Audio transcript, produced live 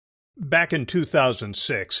Back in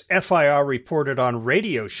 2006, FIR reported on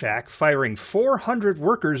Radio Shack firing 400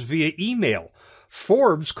 workers via email.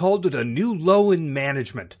 Forbes called it a new low in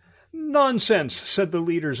management. Nonsense, said the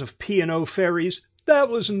leaders of P&O Ferries. That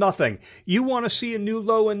was nothing. You want to see a new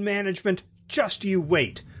low in management? Just you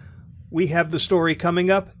wait. We have the story coming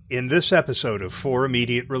up in this episode of For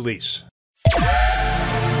Immediate Release.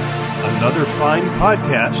 Another fine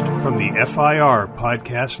podcast from the FIR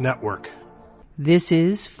Podcast Network. This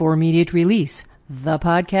is For Immediate Release, the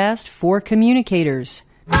podcast for communicators.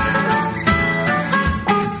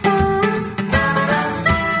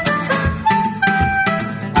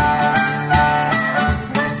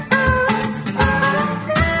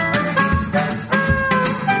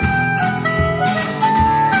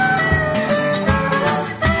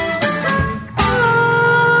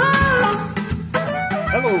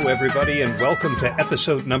 Everybody, and welcome to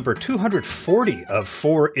episode number 240 of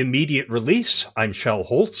For Immediate Release. I'm Shel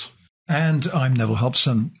Holtz. And I'm Neville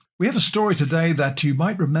Hobson. We have a story today that you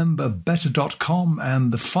might remember Better.com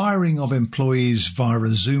and the firing of employees via a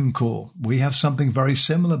Zoom call. We have something very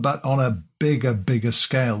similar, but on a bigger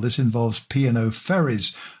scale. This involves P&O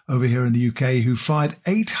Ferries over here in the UK, who fired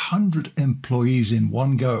 800 employees in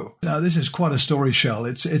one go. Now, this is quite a story, Shel.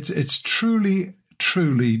 It's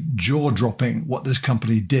truly jaw-dropping what this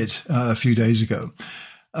company did a few days ago.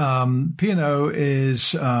 P&O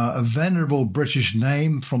is a venerable British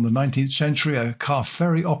name from the 19th century, a car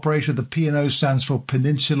ferry operator. The P&O stands for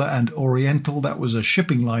Peninsula and Oriental. That was a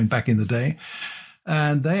shipping line back in the day.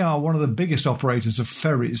 And they are one of the biggest operators of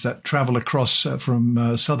ferries that travel across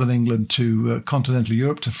from southern England to continental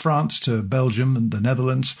Europe, to France, to Belgium and the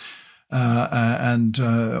Netherlands, and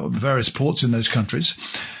various ports in those countries.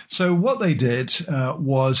 So what they did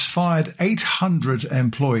was fired 800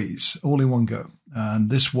 employees all in one go. And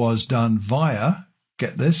this was done via,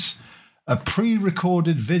 get this, a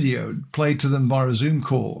pre-recorded video played to them via a Zoom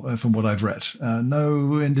call, from what I've read.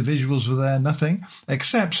 No individuals were there, nothing,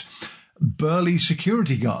 except burly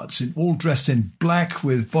security guards, all dressed in black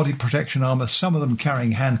with body protection armor, some of them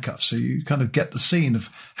carrying handcuffs. So you kind of get the scene of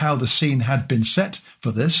how the scene had been set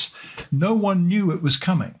for this. No one knew it was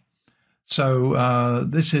coming. So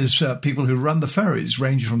this is people who run the ferries,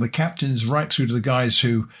 ranging from the captains right through to the guys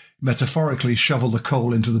who metaphorically shovel the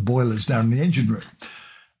coal into the boilers down in the engine room.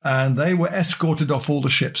 And they were escorted off all the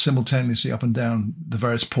ships simultaneously up and down the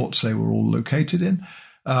various ports they were all located in.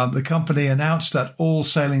 The company announced that all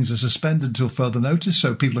sailings are suspended until further notice,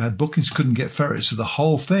 so people who had bookings couldn't get ferries. So the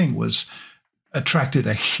whole thing attracted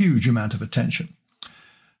a huge amount of attention.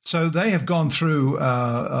 So they have gone through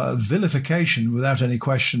vilification without any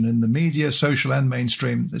question in the media, social and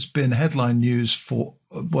mainstream. It's been headline news for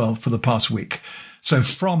the past week. So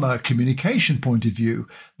from a communication point of view,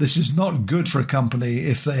 this is not good for a company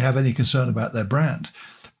if they have any concern about their brand.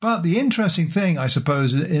 But the interesting thing, I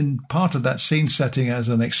suppose, in part of that scene setting as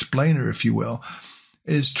an explainer, if you will,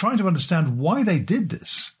 is trying to understand why they did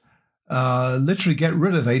this. Literally get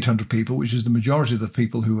rid of 800 people, which is the majority of the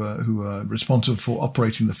people who are responsible for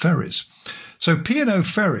operating the ferries. So P&O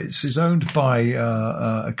Ferries is owned by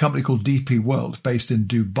a company called DP World, based in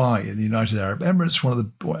Dubai in the United Arab Emirates, one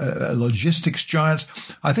of the logistics giants.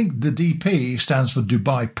 I think the DP stands for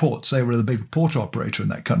Dubai Ports. They were the big port operator in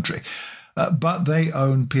that country. But they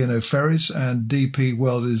own P&O Ferries, and DP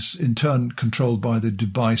World is in turn controlled by the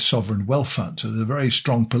Dubai Sovereign Wealth Fund. So there's a very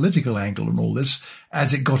strong political angle in all this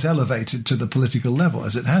as it got elevated to the political level,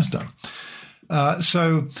 as it has done.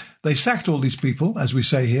 So they sacked all these people, as we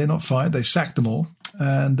say here, not fired. They sacked them all.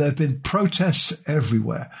 And there have been protests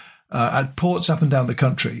everywhere. At ports up and down the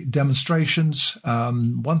country, demonstrations.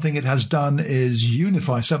 One thing it has done is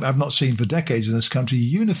unify, something I've not seen for decades in this country,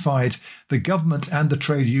 unified the government and the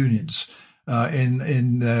trade unions in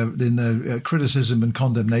the criticism and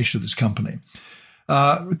condemnation of this company.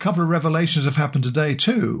 A couple of revelations have happened today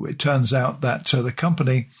too. It turns out that the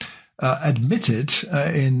company admitted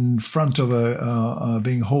in front of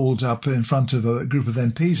being hauled up in front of a group of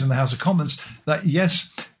MPs in the House of Commons that, yes,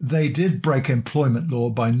 they did break employment law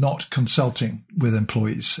by not consulting with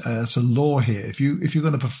employees. It's a law here. If you're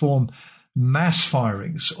going to perform mass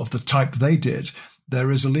firings of the type they did,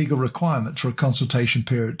 there is a legal requirement for a consultation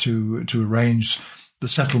period to arrange the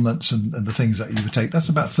settlements and the things that you would take. That's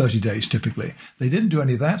about 30 days typically. They didn't do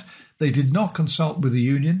any of that. They did not consult with the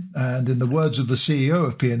union. And in the words of the CEO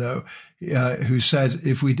of P&O, who said,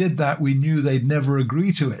 if we did that, we knew they'd never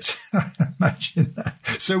agree to it. Imagine that.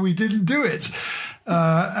 So we didn't do it.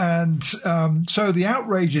 So the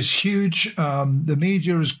outrage is huge. The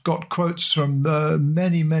media has got quotes from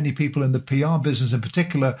many people in the PR business in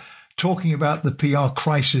particular talking about the PR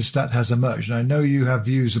crisis that has emerged. And I know you have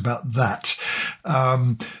views about that.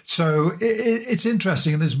 So it's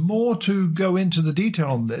interesting. And there's more to go into the detail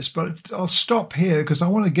on this, but I'll stop here because I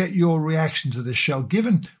want to get your reaction to this, Shell,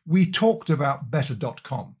 given we talked about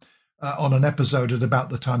better.com. On an episode at about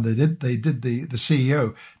the time the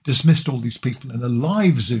CEO dismissed all these people in a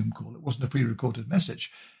live Zoom call. It wasn't a pre-recorded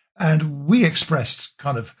message. And we expressed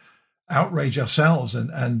kind of outrage ourselves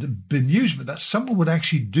and bemusement that someone would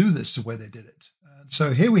actually do this the way they did it. And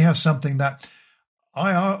so here we have something that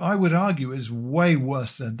I would argue is way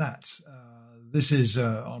worse than that. This is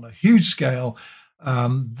on a huge scale.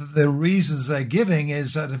 The reasons they're giving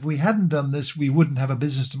is that if we hadn't done this, we wouldn't have a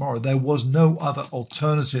business tomorrow. There was no other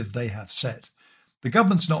alternative, they have said. The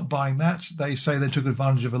government's not buying that. They say they took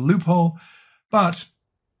advantage of a loophole. But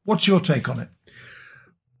what's your take on it?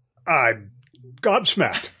 I'm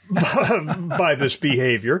gobsmacked by this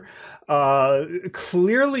behavior.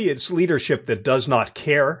 Clearly, it's leadership that does not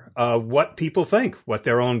care what people think, what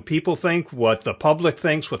their own people think, what the public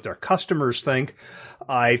thinks, what their customers think.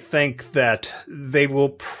 I think that they will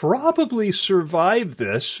probably survive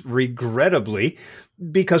this, regrettably,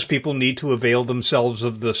 because people need to avail themselves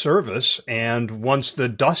of the service. And once the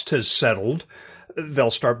dust has settled,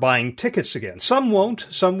 they'll start buying tickets again. Some won't.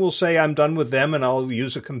 Some will say, I'm done with them and I'll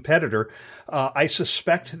use a competitor. I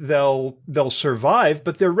suspect they'll survive,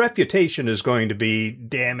 but their reputation is going to be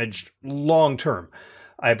damaged long term,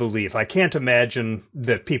 I believe. I can't imagine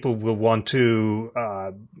that people will want to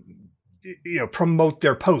promote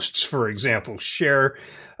their posts, for example, share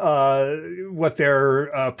what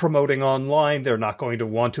they're promoting online. They're not going to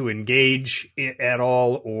want to engage at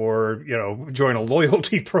all or, join a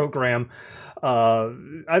loyalty program.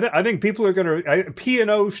 I think people are going to,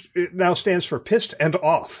 P&O now stands for pissed and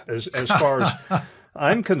off as far as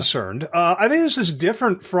I'm concerned. I think this is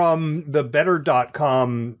different from the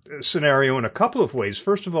better.com scenario in a couple of ways.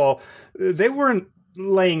 First of all, they weren't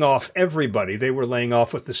laying off everybody. They were laying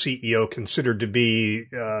off what the CEO considered to be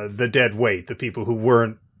the dead weight, the people who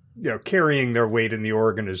weren't carrying their weight in the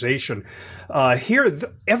organization. Here,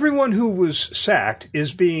 everyone who was sacked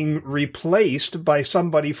is being replaced by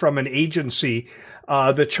somebody from an agency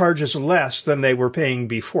that charges less than they were paying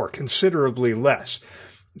before, considerably less.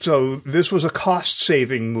 So this was a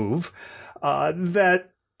cost-saving move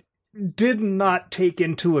that did not take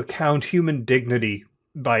into account human dignity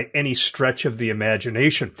by any stretch of the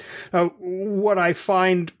imagination. What I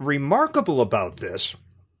find remarkable about this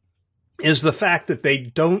is the fact that they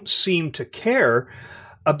don't seem to care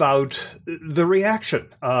about the reaction,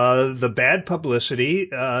 the bad publicity,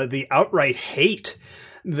 the outright hate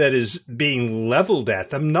that is being leveled at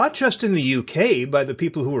them, not just in the UK by the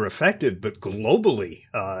people who are affected, but globally.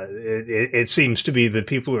 It seems to be that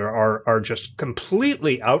people are just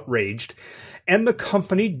completely outraged. And the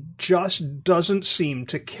company just doesn't seem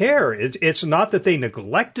to care. It's not that they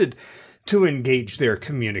neglected to engage their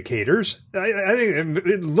communicators. I think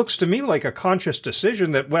it looks to me like a conscious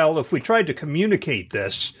decision that, well, if we tried to communicate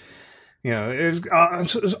this,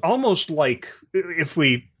 it's almost like if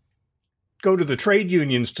we go to the trade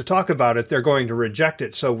unions to talk about it, they're going to reject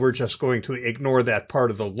it. So we're just going to ignore that part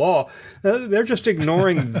of the law. They're just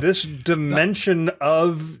ignoring this dimension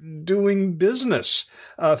of doing business,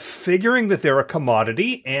 figuring that they're a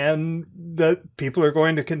commodity and that people are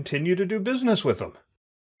going to continue to do business with them.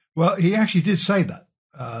 Well, he actually did say that.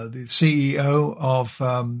 The CEO of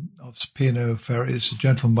P&O FIR is a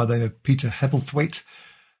gentleman by the name of Peter Hebblethwaite.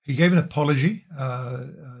 He gave an apology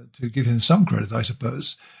to give him some credit, I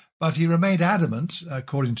suppose. But he remained adamant,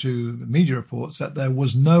 according to media reports, that there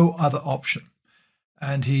was no other option.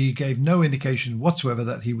 And he gave no indication whatsoever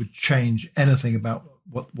that he would change anything about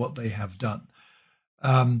what they have done.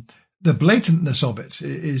 The blatantness of it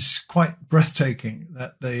is quite breathtaking,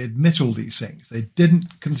 that they admit all these things. They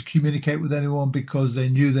didn't communicate with anyone because they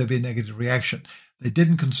knew there'd be a negative reaction. They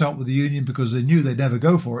didn't consult with the union because they knew they'd never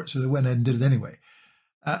go for it, so they went ahead and did it anyway.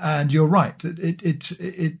 And you're right.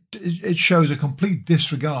 It shows a complete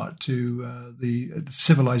disregard to the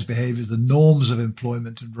civilized behaviors, the norms of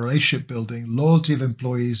employment and relationship building, loyalty of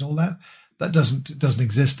employees, all that. That doesn't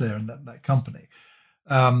exist there in that company.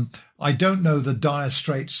 I don't know the dire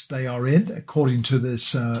straits they are in, according to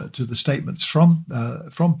this to the statements from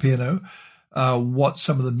P&O. What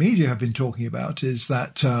some of the media have been talking about is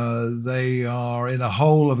that they are in a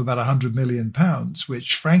hole of about £100 million,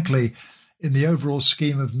 which, frankly, in the overall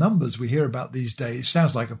scheme of numbers we hear about these days,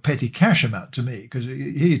 sounds like a petty cash amount to me, because here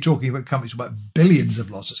you're talking about companies with about billions of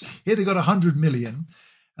losses. Here they got 100 million.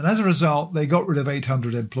 And as a result, they got rid of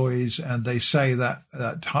 800 employees, and they say that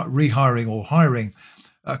rehiring or hiring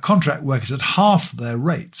contract workers at half their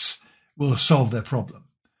rates will solve their problem.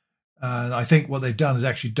 And I think what they've done is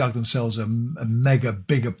actually dug themselves a mega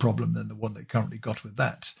bigger problem than the one they currently got with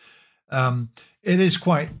that. It is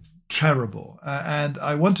quite terrible. And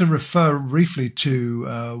I want to refer briefly to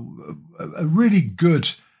a really good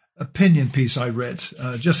opinion piece I read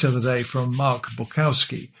just the other day from Mark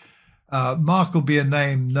Bukowski. Mark will be a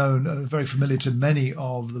name known, very familiar to many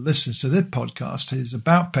of the listeners to this podcast. His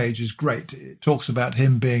About page is great. It talks about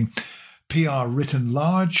him being PR written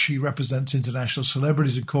large. He represents international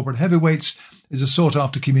celebrities and corporate heavyweights, is a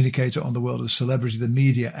sought-after communicator on the world of celebrity, the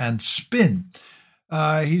media, and spin.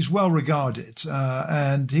 He's well regarded,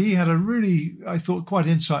 and he had a really, I thought, quite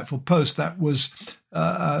insightful post that was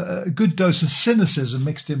a good dose of cynicism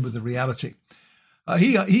mixed in with the reality.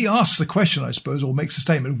 He asks the question, I suppose, or makes a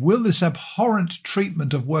statement: will this abhorrent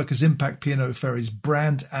treatment of workers impact P&O Ferries'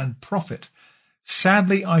 brand and profit?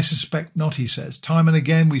 Sadly, I suspect not, he says. Time and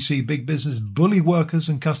again, we see big business bully workers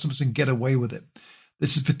and customers and get away with it.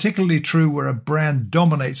 This is particularly true where a brand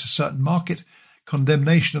dominates a certain market.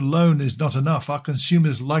 Condemnation alone is not enough. Are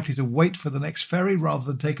consumers likely to wait for the next ferry rather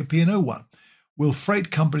than take a P&O one? Will freight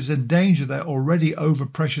companies endanger their already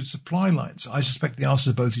overpressured supply lines? I suspect the answer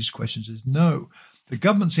to both these questions is no. The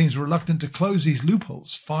government seems reluctant to close these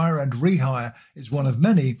loopholes. Fire and rehire is one of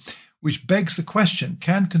many, which begs the question,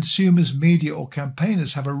 can consumers, media or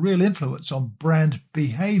campaigners have a real influence on brand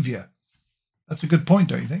behavior? That's a good point,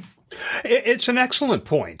 don't you think? It's an excellent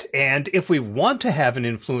point. And if we want to have an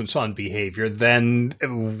influence on behavior, then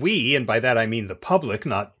we, and by that I mean the public,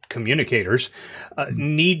 not communicators,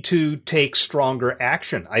 need to take stronger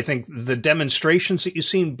action. I think the demonstrations that you've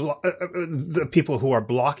seen, the people who are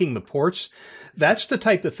blocking the ports, that's the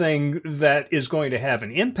type of thing that is going to have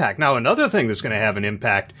an impact. Now, another thing that's going to have an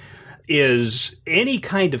impact is any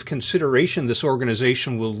kind of consideration this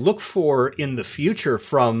organization will look for in the future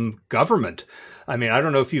from government. I mean, I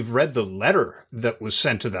don't know if you've read the letter that was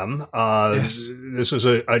sent to them. Yes. This is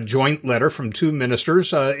a joint letter from two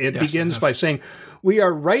ministers. It begins by saying, "We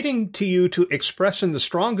are writing to you to express in the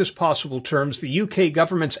strongest possible terms the UK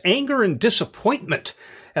government's anger and disappointment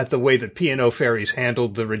at the way that P&O Ferries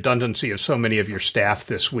handled the redundancy of so many of your staff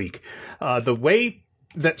this week. The way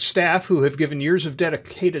that staff who have given years of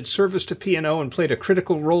dedicated service to P&O and played a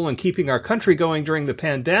critical role in keeping our country going during the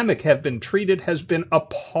pandemic have been treated has been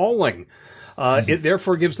appalling. It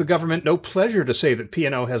therefore gives the government no pleasure to say that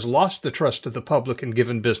P&O has lost the trust of the public and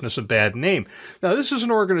given business a bad name." Now, this is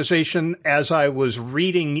an organization, as I was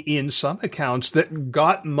reading in some accounts, that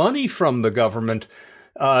got money from the government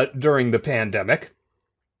during the pandemic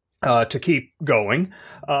to keep going,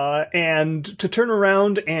 and to turn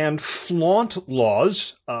around and flaunt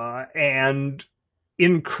laws and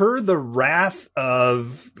incur the wrath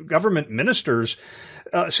of government ministers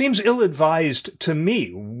seems ill-advised to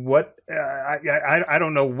me. What I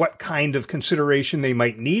don't know what kind of consideration they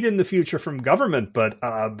might need in the future from government, but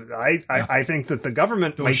I think that the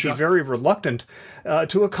government might be very reluctant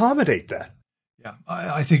to accommodate that. Yeah,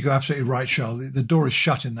 I think you're absolutely right, Charles. The door is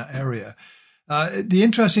shut in that area. The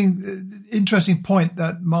interesting point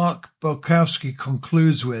that Mark Bukowski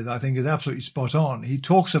concludes with, I think, is absolutely spot on. He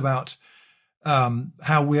talks about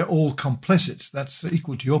how we're all complicit. That's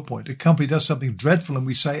equal to your point. A company does something dreadful and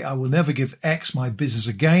we say, I will never give X my business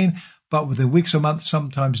again, but within weeks or months,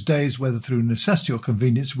 sometimes days, whether through necessity or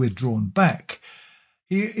convenience, we're drawn back.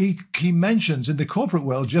 He mentions in the corporate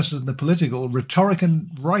world, just as in the political, rhetoric and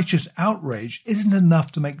righteous outrage isn't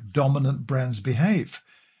enough to make dominant brands behave.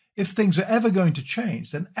 If things are ever going to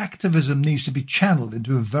change, then activism needs to be channeled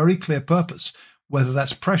into a very clear purpose, whether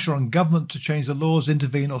that's pressure on government to change the laws,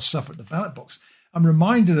 intervene, or suffer at the ballot box. I'm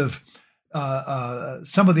reminded of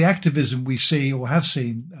some of the activism we see or have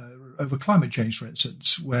seen over climate change, for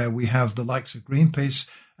instance, where we have the likes of Greenpeace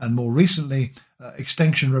and more recently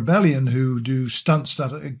Extinction Rebellion, who do stunts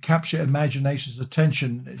that capture imagination's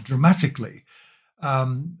attention dramatically.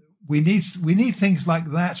 We need things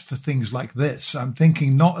like that for things like this. I'm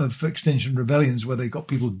thinking not of Extinction Rebellions where they've got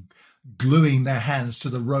people gluing their hands to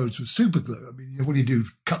the roads with super glue. I mean, what do you do?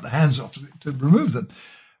 Cut the hands off to remove them.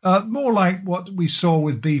 More like what we saw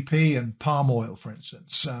with BP and palm oil, for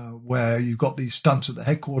instance, where you've got these stunts at the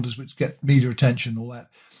headquarters which get media attention, all that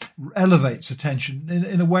elevates attention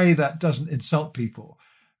in a way that doesn't insult people.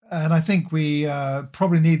 And I think we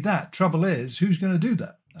probably need that. Trouble is, who's going to do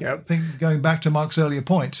that? Yep. I think going back to Mark's earlier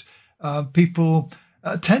point, people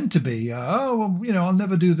tend to be, I'll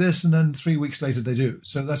never do this. And then 3 weeks later they do.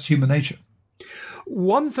 So that's human nature.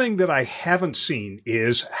 One thing that I haven't seen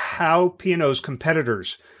is how P&O's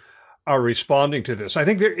competitors are responding to this. I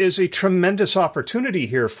think there is a tremendous opportunity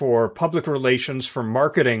here for public relations, for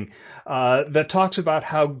marketing, that talks about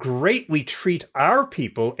how great we treat our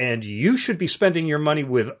people, and you should be spending your money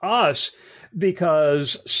with us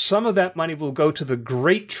because some of that money will go to the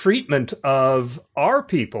great treatment of our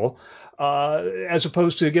people, as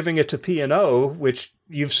opposed to giving it to P&O, which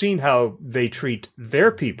you've seen how they treat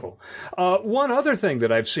their people. One other thing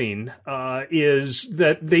that I've seen is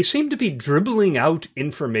that they seem to be dribbling out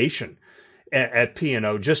information at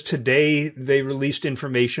P&O. Just today, they released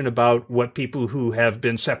information about what people who have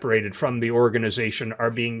been separated from the organization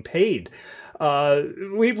are being paid.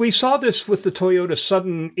 We saw this with the Toyota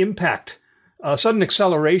sudden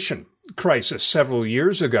acceleration crisis several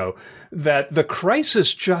years ago, that the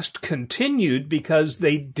crisis just continued because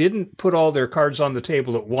they didn't put all their cards on the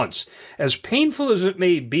table at once. As painful as it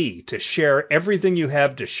may be to share everything you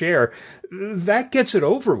have to share, that gets it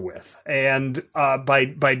over with. And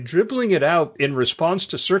by dribbling it out in response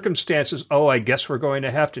to circumstances, oh, I guess we're going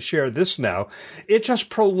to have to share this now, it just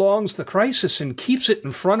prolongs the crisis and keeps it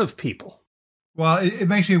in front of people. Well, it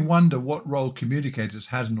makes me wonder what role communicators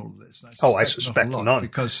had in all of this. I suspect none.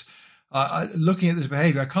 Because looking at this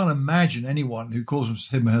behavior, I can't imagine anyone who calls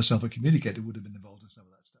him or herself a communicator would have been involved in some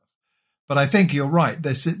of that stuff. But I think you're right.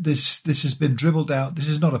 This has been dribbled out. This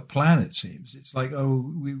is not a plan, it seems. It's like,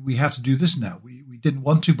 oh, we have to do this now. We didn't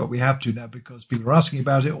want to, but we have to now because people are asking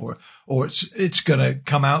about it, or it's going to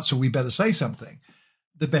come out, so we better say something.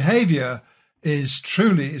 The behavior is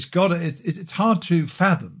truly, it's hard to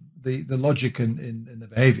fathom the logic in the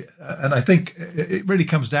behavior. And I think it really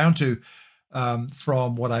comes down to,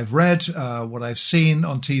 from what I've read, what I've seen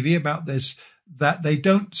on TV about this, that they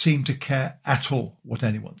don't seem to care at all what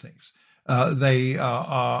anyone thinks. They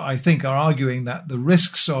are, I think, are arguing that the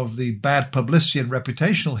risks of the bad publicity and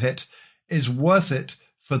reputational hit is worth it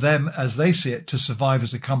for them, as they see it, to survive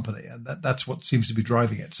as a company, and that's what seems to be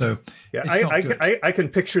driving it. So, yeah, I can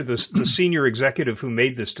picture the senior executive who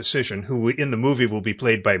made this decision, who in the movie will be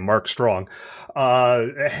played by Mark Strong,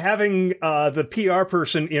 having the PR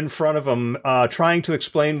person in front of him, trying to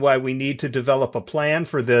explain why we need to develop a plan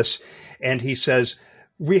for this, and he says,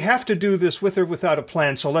 "We have to do this with or without a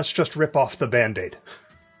plan, so let's just rip off the Band-Aid."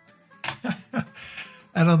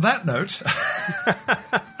 And on that note.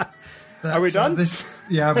 Are we done?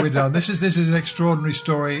 We're done. This is an extraordinary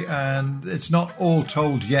story, and it's not all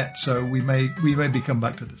told yet, so we may come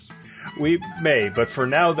back to this. We may, but for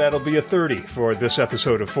now, that'll be a 30 for this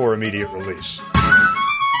episode of For Immediate Release.